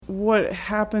what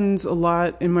happens a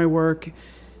lot in my work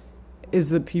is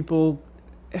that people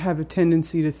have a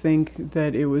tendency to think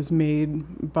that it was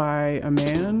made by a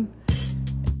man.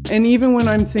 And even when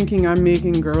I'm thinking I'm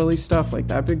making girly stuff like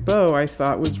That Big Bow, I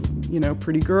thought was,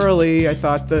 pretty girly. I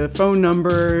thought the phone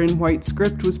number in white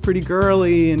script was pretty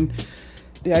girly, and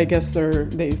I guess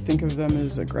they think of them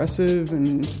as aggressive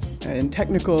and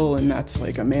technical, and that's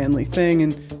like a manly thing.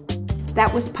 And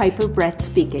that was Piper Brett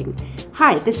speaking.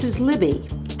 Hi, this is Libby.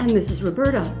 And this is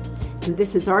Roberta. And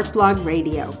this is Art Blog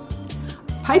Radio.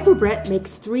 Piper Brett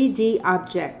makes 3D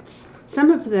objects.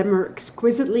 Some of them are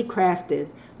exquisitely crafted,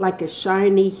 like a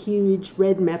shiny, huge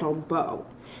red metal bow.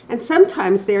 And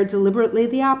sometimes they are deliberately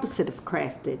the opposite of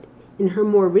crafted. In her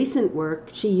more recent work,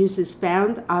 she uses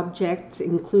found objects,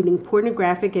 including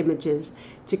pornographic images,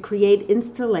 to create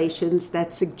installations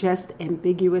that suggest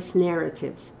ambiguous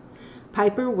narratives.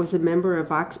 Piper was a member of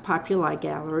Vox Populi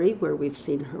Gallery, where we've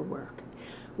seen her work.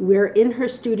 We're in her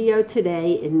studio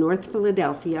today in North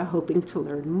Philadelphia, hoping to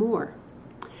learn more.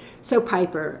 So,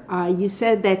 Piper, you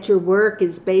said that your work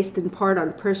is based in part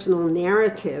on personal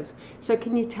narrative. So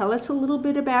can you tell us a little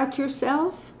bit about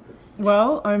yourself?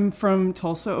 Well, I'm from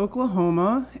Tulsa,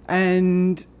 Oklahoma,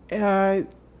 and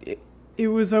it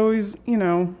was always,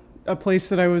 a place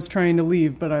that I was trying to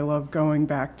leave, but I love going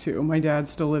back to. My dad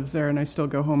still lives there, and I still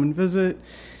go home and visit,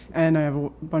 and I have a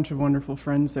bunch of wonderful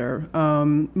friends there.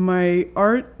 My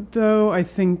art, though, I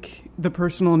think the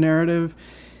personal narrative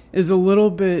is a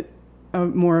little bit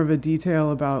more of a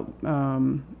detail about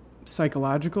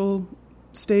psychological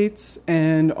states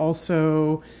and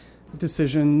also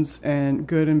decisions and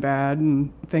good and bad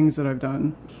and things that I've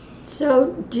done.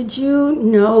 So did you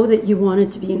know that you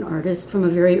wanted to be an artist from a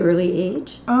very early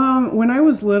age? When I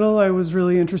was little, I was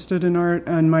really interested in art,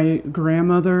 and my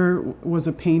grandmother was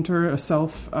a painter, a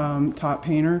self-taught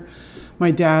painter.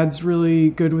 My dad's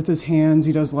really good with his hands.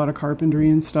 He does a lot of carpentry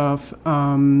and stuff.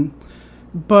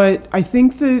 But I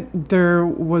think that there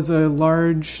was a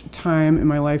large time in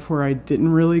my life where I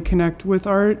didn't really connect with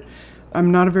art. I'm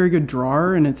not a very good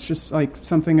drawer, and it's just like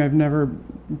something I've never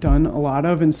done a lot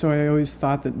of, and so I always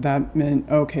thought that meant,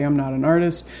 okay, I'm not an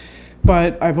artist.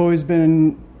 But I've always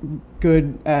been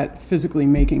good at physically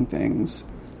making things.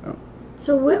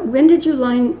 So when did you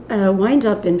wind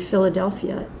up in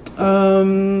Philadelphia?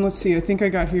 Let's see, I think I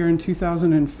got here in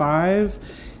 2005.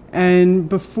 And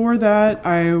before that,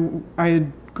 I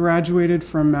had graduated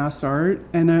from Mass Art,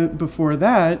 and before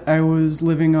that, I was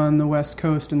living on the West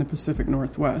Coast in the Pacific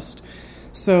Northwest.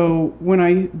 So when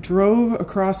I drove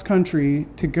across country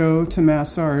to go to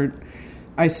Mass Art,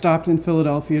 I stopped in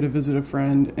Philadelphia to visit a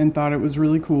friend and thought it was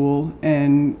really cool,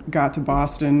 and got to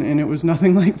Boston, and it was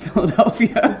nothing like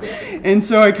Philadelphia. And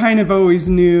so I kind of always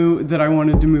knew that I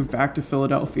wanted to move back to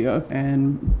Philadelphia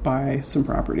and buy some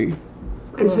property.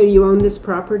 And so you own this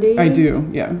property? I do,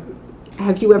 yeah.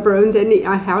 Have you ever owned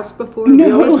a house before?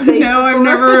 No, I've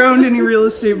never owned any real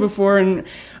estate before, and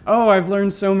I've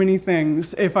learned so many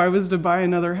things. If I was to buy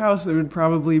another house, it would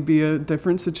probably be a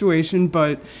different situation,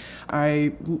 but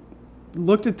I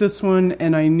looked at this one,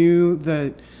 and I knew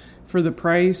that for the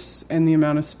price and the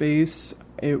amount of space,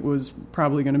 it was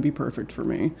probably going to be perfect for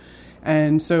me.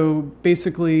 And so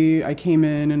basically, I came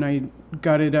in and I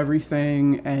gutted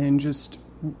everything and just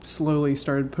slowly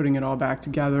started putting it all back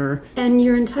together. And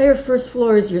your entire first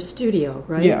floor is your studio,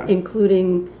 right? Yeah.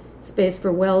 Including space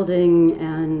for welding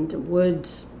and wood.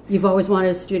 You've always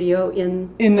wanted a studio in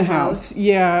the house?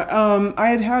 Yeah.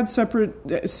 I had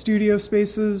separate studio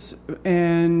spaces,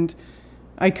 and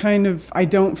I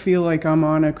don't feel like I'm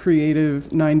on a creative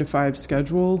 9-to-5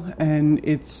 schedule, and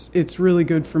it's really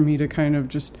good for me to kind of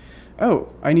just,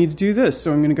 I need to do this,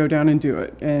 so I'm going to go down and do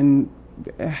it, and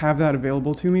have that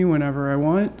available to me whenever I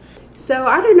want. So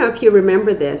I don't know if you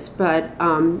remember this, but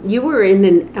you were in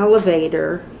an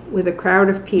elevator with a crowd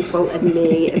of people and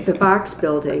me at the Vox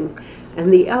building,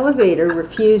 and the elevator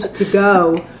refused to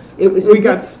go. We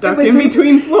got stuck in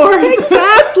between floors.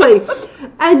 Exactly.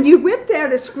 And you whipped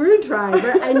out a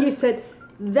screwdriver and you said,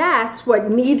 that's what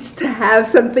needs to have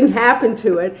something happen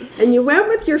to it. And you went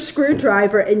with your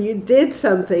screwdriver and you did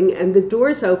something, and the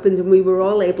doors opened and we were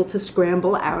all able to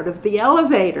scramble out of the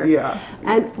elevator. Yeah.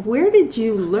 And where did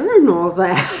you learn all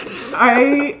that?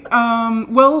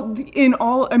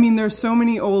 There's so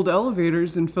many old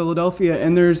elevators in Philadelphia,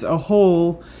 and there's a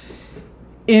hole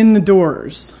in the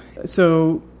doors.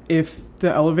 So if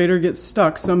the elevator gets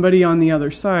stuck, somebody on the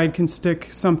other side can stick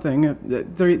something.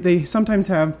 They sometimes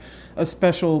have a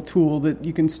special tool that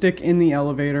you can stick in the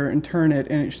elevator and turn it,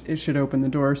 and it should open the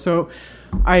door. So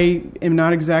I am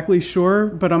not exactly sure,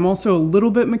 but I'm also a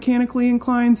little bit mechanically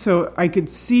inclined, so I could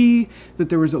see that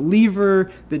there was a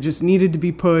lever that just needed to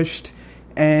be pushed,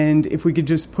 and if we could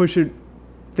just push it,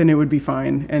 then it would be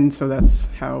fine. And so that's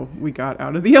how we got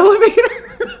out of the elevator.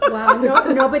 Wow,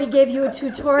 nobody gave you a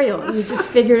tutorial. You just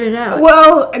figured it out.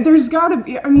 Well, there's got to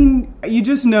be, I mean, you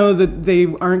just know that they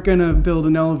aren't going to build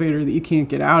an elevator that you can't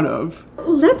get out of.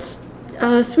 Let's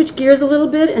switch gears a little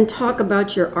bit and talk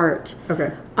about your art.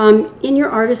 Okay. In your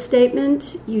artist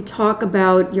statement, you talk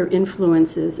about your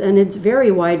influences, and it's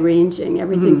very wide-ranging.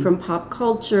 Everything from pop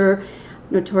culture,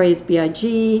 Notorious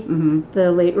B.I.G.,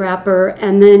 the late rapper,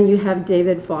 and then you have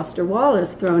David Foster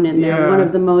Wallace thrown in there, one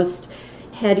of the most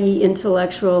heady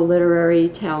intellectual literary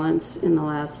talents in the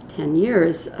last 10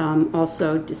 years,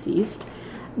 also deceased.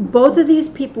 Both of these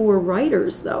people were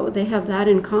writers, though. They have that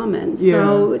in common.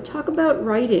 So talk about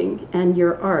writing and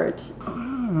your art.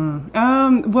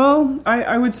 Well,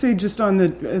 I would say just on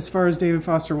as far as David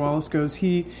Foster Wallace goes,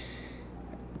 he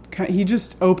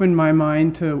just opened my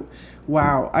mind to,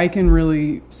 wow, I can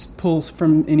really pull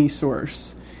from any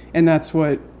source. And that's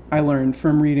what I learned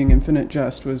from reading Infinite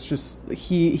Jest, was just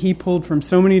he pulled from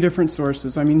so many different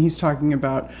sources. I mean, he's talking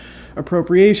about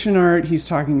appropriation art, he's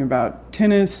talking about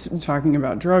tennis, he's talking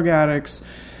about drug addicts,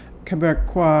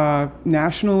 Quebecois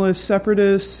nationalists,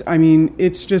 separatists. I mean,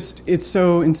 it's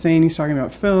so insane. He's talking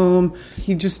about film.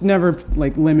 He just never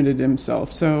limited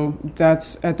himself. So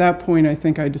at that point, I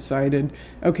think I decided,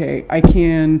 okay, I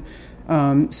can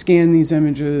scan these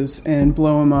images and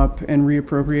blow them up and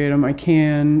reappropriate them. I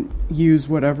can use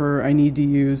whatever I need to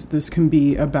use. This can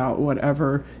be about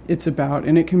whatever it's about,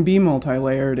 and it can be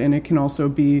multi-layered, and it can also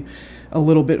be a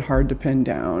little bit hard to pin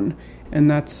down. And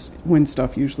that's when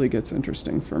stuff usually gets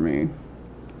interesting for me.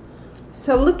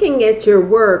 So looking at your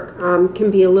work can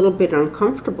be a little bit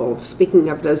uncomfortable, speaking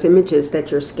of those images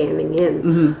that you're scanning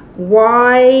in.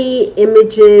 Why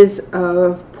images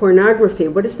of pornography?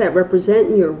 What does that represent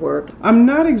in your work? I'm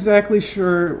not exactly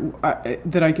sure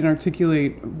that I can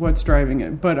articulate what's driving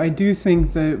it, but I do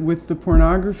think that with the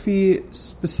pornography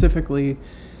specifically,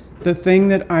 the thing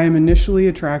that I am initially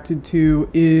attracted to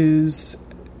is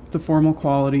the formal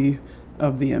quality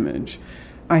of the image.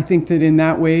 I think that in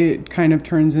that way it kind of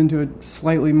turns into a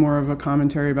slightly more of a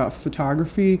commentary about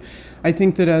photography. I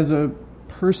think that as a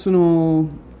personal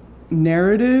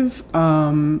narrative,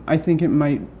 I think it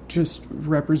might just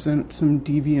represent some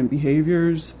deviant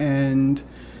behaviors and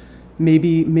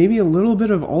maybe a little bit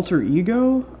of alter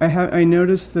ego. I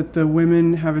noticed that the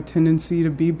women have a tendency to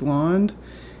be blonde.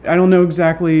 I don't know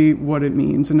exactly what it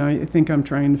means, and I think I'm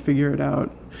trying to figure it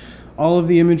out. All of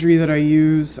the imagery that I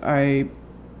use,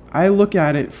 I look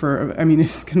at it for, I mean,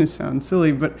 it's going to sound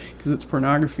silly, but because it's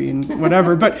pornography and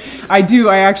whatever, but I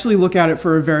actually look at it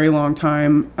for a very long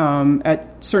time.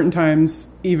 At certain times,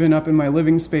 even up in my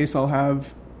living space, I'll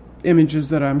have images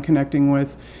that I'm connecting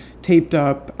with taped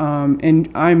up,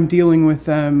 and I'm dealing with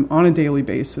them on a daily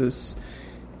basis,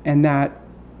 and that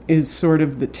is sort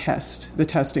of the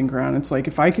testing ground. It's like,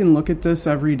 if I can look at this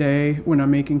every day when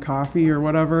I'm making coffee or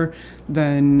whatever,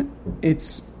 then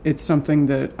it's something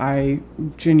that I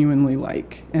genuinely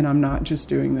like, and I'm not just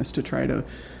doing this to try to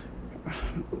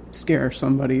scare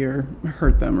somebody or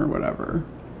hurt them or whatever.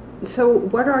 So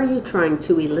what are you trying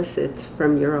to elicit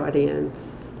from your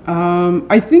audience?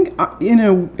 I think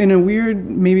in a weird,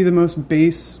 maybe the most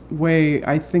base way,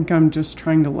 I think I'm just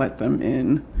trying to let them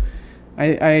in.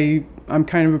 I'm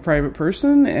kind of a private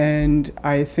person, and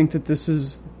I think that this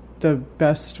is the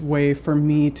best way for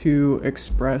me to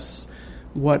express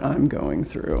what I'm going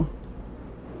through.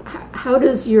 How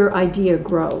does your idea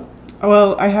grow?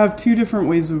 Well, I have two different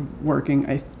ways of working.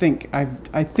 I think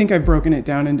I've broken it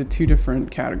down into two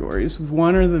different categories.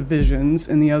 One are the visions,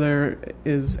 and the other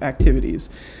is activities.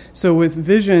 So with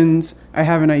visions, I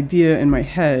have an idea in my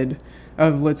head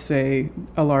of, let's say,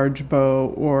 a large bow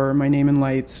or my name in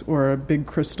lights or a big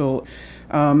crystal.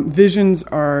 Visions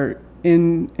are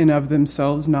in and of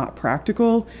themselves not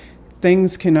practical.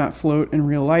 Things cannot float in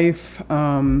real life.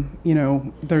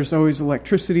 There's always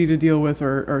electricity to deal with,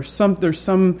 or there's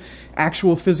some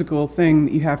actual physical thing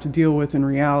that you have to deal with in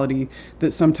reality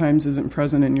that sometimes isn't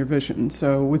present in your vision.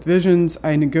 So with visions,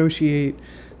 I negotiate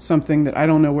something that I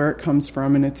don't know where it comes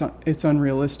from, and it's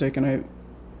unrealistic, and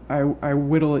I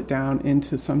whittle it down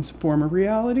into some form of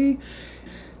reality.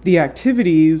 The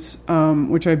activities,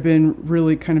 which I've been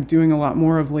really kind of doing a lot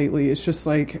more of lately, it's just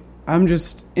like, I'm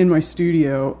just in my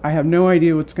studio. I have no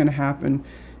idea what's going to happen,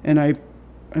 and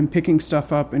I'm picking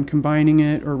stuff up and combining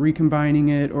it or recombining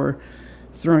it or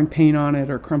throwing paint on it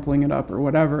or crumpling it up or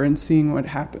whatever and seeing what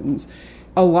happens.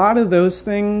 A lot of those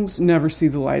things never see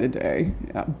the light of day,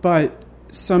 but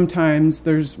sometimes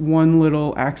there's one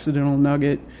little accidental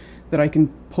nugget that I can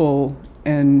pull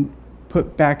and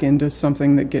put back into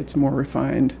something that gets more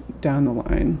refined down the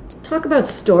line. Talk about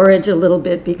storage a little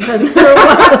bit, because for a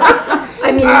while,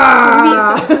 I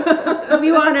mean,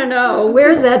 we want to know,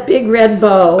 where's that big red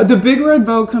bow? The big red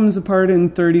bow comes apart in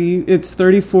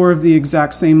 34 of the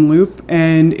exact same loop,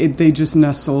 and they just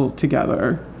nestle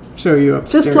together. Show you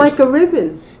upstairs. Just like a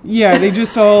ribbon. Yeah, they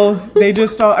just all,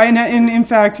 and in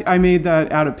fact, I made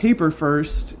that out of paper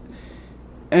first,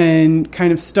 and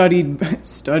kind of studied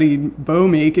bow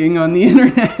making on the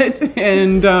internet,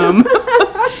 and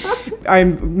I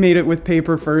made it with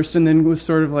paper first, and then was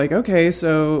sort of like, okay,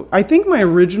 so I think my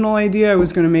original idea, I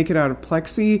was going to make it out of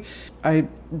plexi. I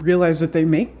realized that they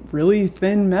make really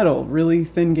thin metal, really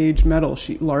thin gauge metal,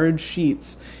 large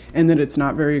sheets, and that it's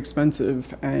not very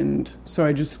expensive. And so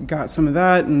I just got some of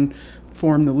that and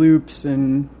formed the loops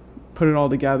and put it all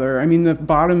together. I mean, the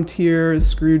bottom tier is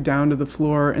screwed down to the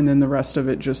floor, and then the rest of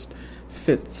it just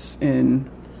fits in.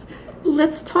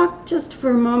 Let's talk just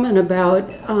for a moment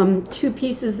about two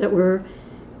pieces that were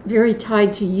very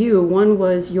tied to you. One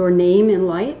was your name in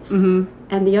lights, and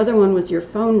the other one was your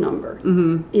phone number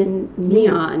in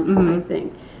neon, I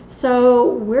think.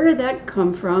 So where did that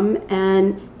come from,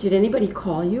 and did anybody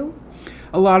call you?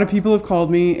 A lot of people have called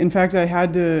me. In fact, I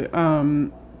had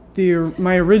to...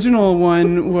 my original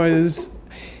one was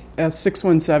a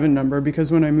 617 number,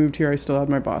 because when I moved here, I still had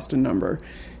my Boston number.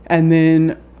 And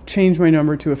then changed my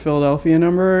number to a Philadelphia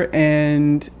number,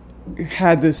 and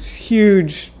had this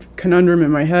huge conundrum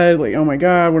in my head, like, oh my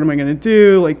God, what am I going to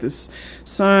do? Like, this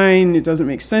sign, it doesn't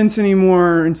make sense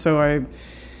anymore. And so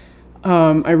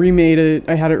I remade it.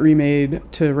 I had it remade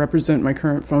to represent my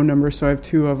current phone number, so I have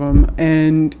two of them.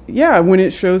 And yeah, when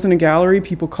it shows in a gallery,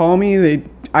 people call me.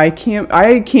 I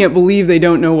can't believe they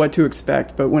don't know what to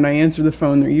expect. But when I answer the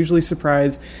phone, they're usually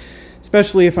surprised,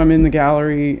 especially if I'm in the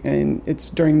gallery and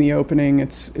it's during the opening.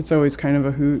 It's always kind of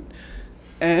a hoot.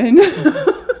 And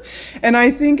and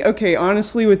I think, okay,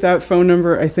 honestly, with that phone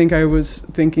number, I think I was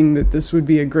thinking that this would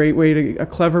be a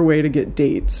clever way to get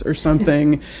dates or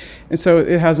something. And so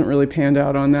it hasn't really panned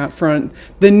out on that front.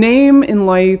 The name in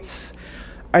lights,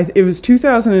 it was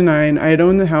 2009. I had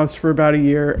owned the house for about a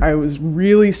year. I was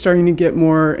really starting to get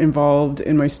more involved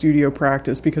in my studio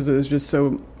practice because it was just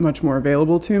so much more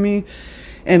available to me.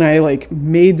 And I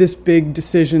made this big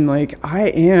decision, I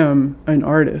am an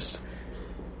artist.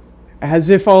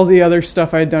 As if all the other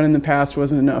stuff I had done in the past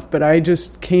wasn't enough. But I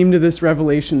just came to this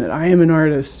revelation that I am an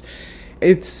artist.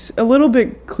 It's a little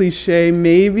bit cliche,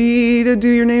 maybe, to do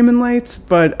your name in lights,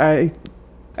 but I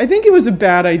think it was a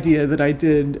bad idea that I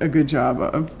did a good job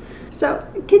of. So,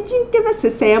 could you give us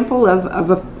a sample of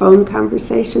a phone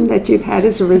conversation that you've had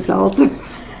as a result of?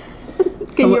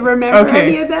 Can you remember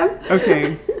any of them?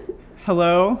 Okay.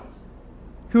 Hello?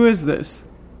 Who is this?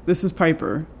 This is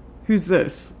Piper. Who's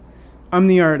this? I'm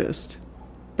the artist.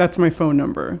 That's my phone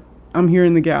number. I'm here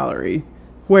in the gallery.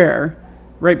 Where?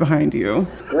 Right behind you.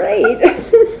 Great.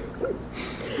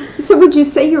 So would you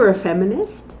say you're a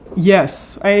feminist?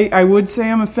 Yes, I would say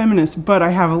I'm a feminist, but I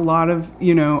have a lot of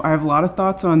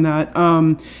thoughts on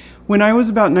that. When I was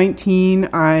about 19,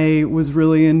 I was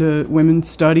really into women's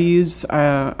studies.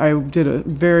 I did a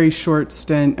very short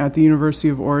stint at the University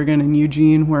of Oregon in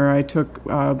Eugene, where I took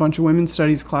a bunch of women's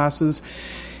studies classes,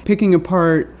 picking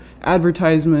apart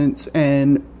advertisements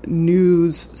and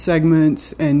news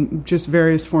segments and just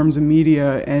various forms of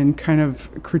media and kind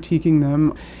of critiquing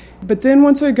them. But then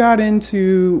once I got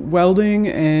into welding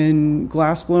and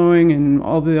glass blowing and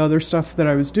all the other stuff that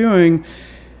I was doing,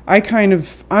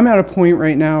 I'm at a point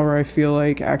right now where I feel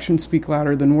like actions speak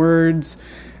louder than words.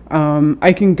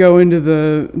 I can go into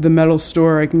the metal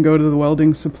store, I can go to the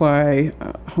welding supply,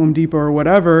 Home Depot or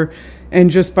whatever, and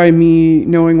just by me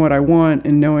knowing what I want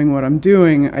and knowing what I'm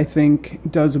doing, I think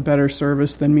does a better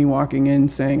service than me walking in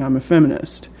saying I'm a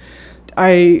feminist.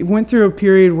 I went through a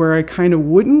period where I kind of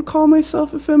wouldn't call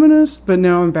myself a feminist, but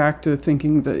now I'm back to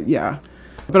thinking that, yeah.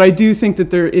 But I do think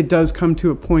that it does come to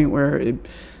a point where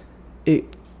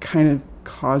it kind of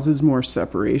causes more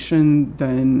separation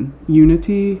than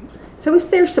unity. So is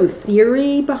there some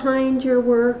theory behind your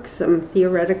work, some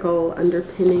theoretical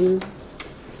underpinning?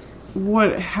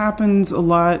 What happens a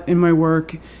lot in my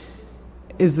work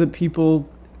is that people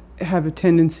have a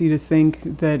tendency to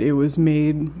think that it was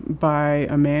made by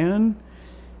a man.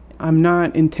 I'm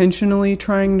not intentionally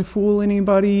trying to fool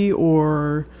anybody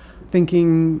or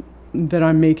thinking that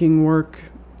I'm making work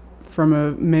from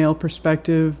a male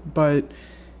perspective,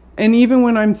 and even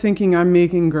when I'm thinking I'm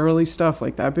making girly stuff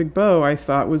like that big bow, I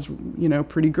thought was,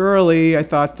 pretty girly. I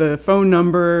thought the phone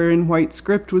number in white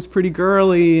script was pretty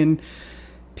girly, and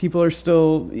people are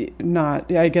still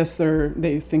not. I guess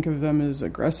they think of them as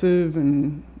aggressive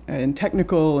and and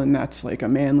technical, and that's like a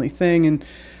manly thing. And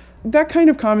that kind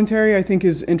of commentary I think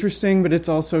is interesting, but it's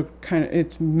also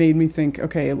it's made me think,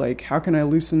 okay, like how can I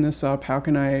loosen this up? How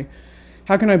can I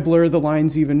blur the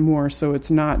lines even more so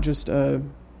it's not just a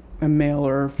male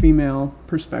or female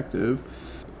perspective?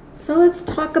 So let's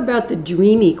talk about the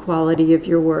dreamy quality of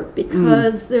your work,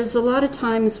 because there's a lot of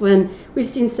times when we've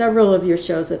seen several of your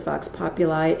shows at Vox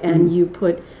Populi, and you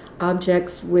put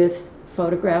objects with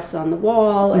photographs on the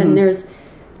wall, and there's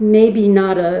maybe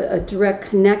not a direct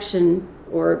connection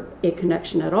or a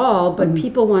connection at all, but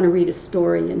people want to read a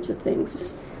story into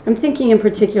things. I'm thinking in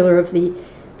particular of the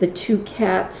two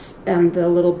cats and the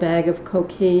little bag of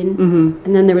cocaine,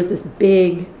 and then there was this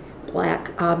big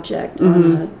black object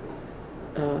on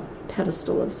a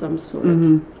pedestal of some sort.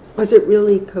 Was it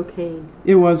really cocaine?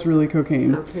 It was really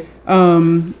cocaine. Okay.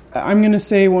 I'm going to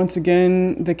say once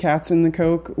again, the cats and the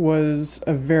coke was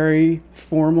a very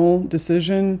formal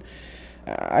decision.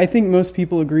 I think most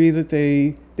people agree that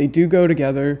they do go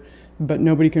together, but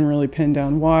nobody can really pin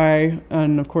down why.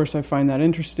 And of course, I find that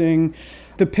interesting.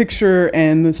 The picture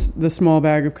and the small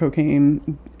bag of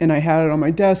cocaine, and I had it on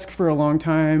my desk for a long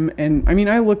time. And I mean,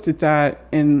 I looked at that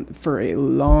for a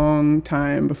long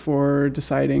time before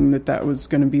deciding that was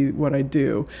going to be what I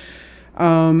do.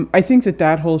 I think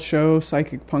that whole show,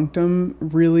 Psychic Punctum,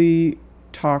 really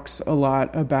talks a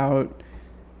lot about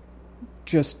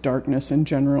just darkness in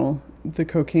general. The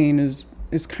cocaine is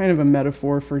kind of a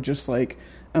metaphor for just like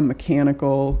a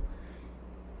mechanical,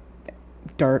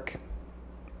 dark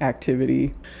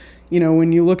activity. You know,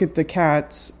 when you look at the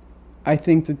cats, I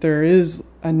think that there is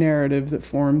a narrative that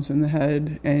forms in the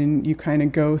head, and you kind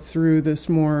of go through this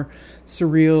more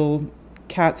surreal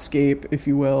catscape, if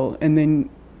you will, and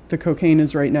then the cocaine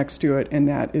is right next to it, and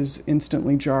that is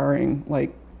instantly jarring,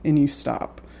 and you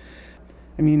stop.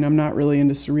 I mean, I'm not really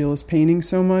into surrealist painting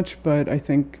so much, but I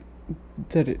think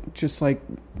that it just like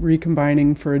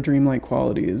recombining for a dreamlike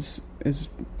quality is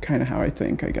kind of how I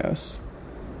think, I guess.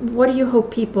 What do you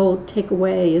hope people take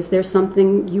away? Is there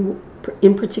something you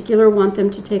in particular want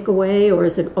them to take away, or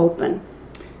is it open?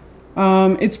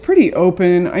 It's pretty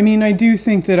open. I mean, I do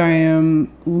think that I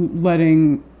am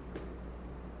letting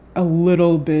a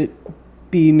little bit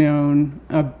be known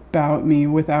about me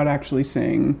without actually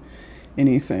saying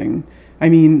anything. I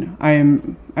mean,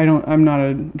 I'm not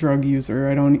a drug user.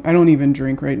 I don't even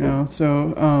drink right now.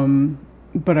 So,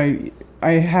 but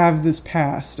I have this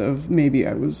past of maybe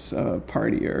I was a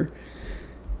partier.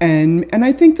 And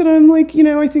I think that I'm I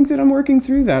think that I'm working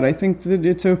through that. I think that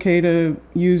it's okay to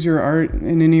use your art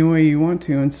in any way you want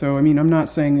to. And so, I mean, I'm not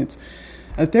saying it's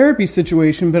a therapy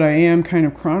situation, but I am kind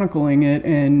of chronicling it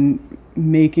and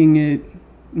making it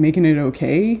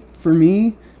okay for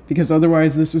me, because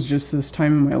otherwise this was just this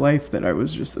time in my life that I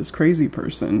was just this crazy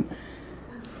person.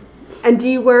 And do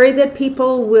you worry that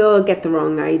people will get the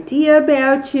wrong idea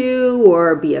about you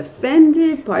or be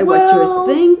offended by what you're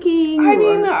thinking? I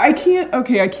mean,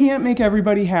 I can't make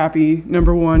everybody happy,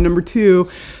 number one. Number two,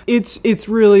 it's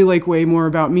really like way more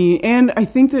about me. And I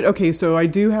think that, so I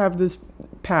do have this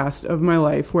past of my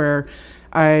life where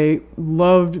I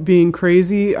loved being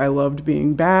crazy. I loved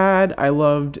being bad. I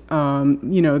loved,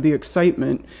 the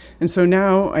excitement. And so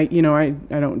now I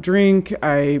don't drink.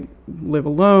 I live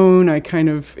alone.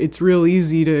 It's real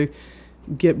easy to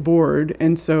get bored.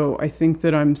 And so I think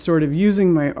that I'm sort of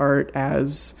using my art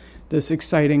as this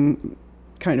exciting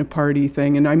kind of party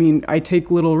thing. And I mean, I take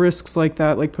little risks like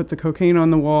that, like put the cocaine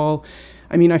on the wall.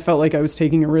 I mean, I felt like I was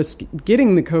taking a risk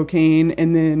getting the cocaine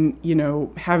and then,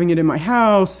 having it in my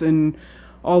house and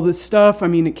all this stuff. I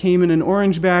mean, it came in an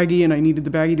orange baggie and I needed the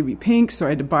baggie to be pink, so I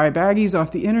had to buy baggies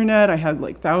off the internet. I had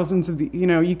like thousands of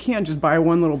you can't just buy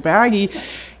one little baggie,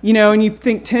 and you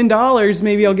think $10,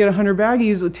 maybe I'll get 100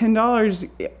 baggies.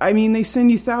 $10, I mean, they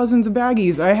send you thousands of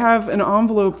baggies. I have an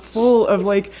envelope full of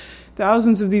like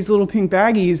thousands of these little pink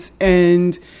baggies,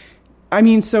 and I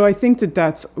mean, so I think that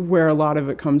that's where a lot of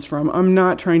it comes from. I'm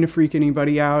not trying to freak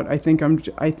anybody out. I think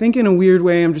in a weird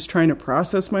way, I'm just trying to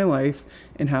process my life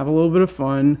and have a little bit of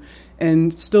fun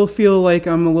and still feel like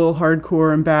I'm a little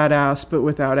hardcore and badass, but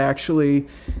without actually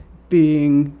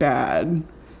being bad.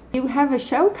 You have a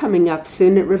show coming up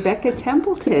soon at Rebecca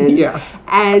Templeton. Yeah.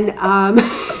 And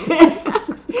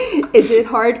is it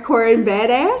hardcore and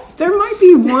badass? There might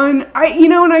be one.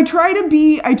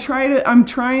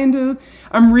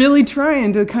 I'm really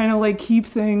trying to kind of like keep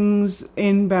things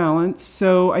in balance.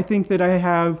 So I think that I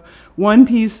have one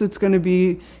piece that's going to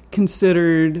be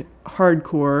considered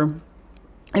hardcore,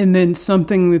 and then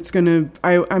something that's I'm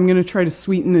going to try to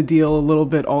sweeten the deal a little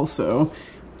bit also.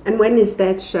 And when is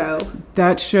that show?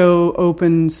 That show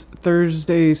opens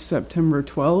Thursday, September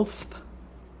 12th.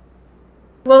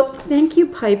 Well, thank you,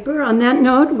 Piper. On that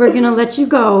note, we're going to let you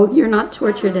go. You're not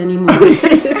tortured anymore.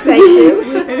 Thank you.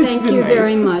 Thank you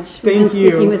very much. We've been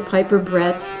speaking with Piper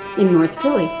Brett in North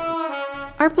Philly.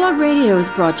 Artblog Radio is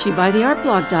brought to you by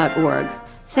theartblog.org.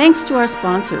 Thanks to our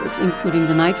sponsors, including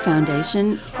the Knight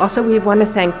Foundation. Also, we want to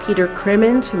thank Peter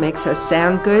Crimmins, who makes us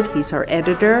sound good. He's our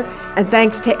editor. And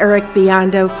thanks to Eric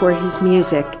Biondo for his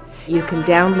music. You can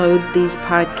download these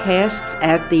podcasts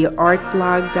at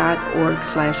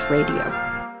theartblog.org/radio.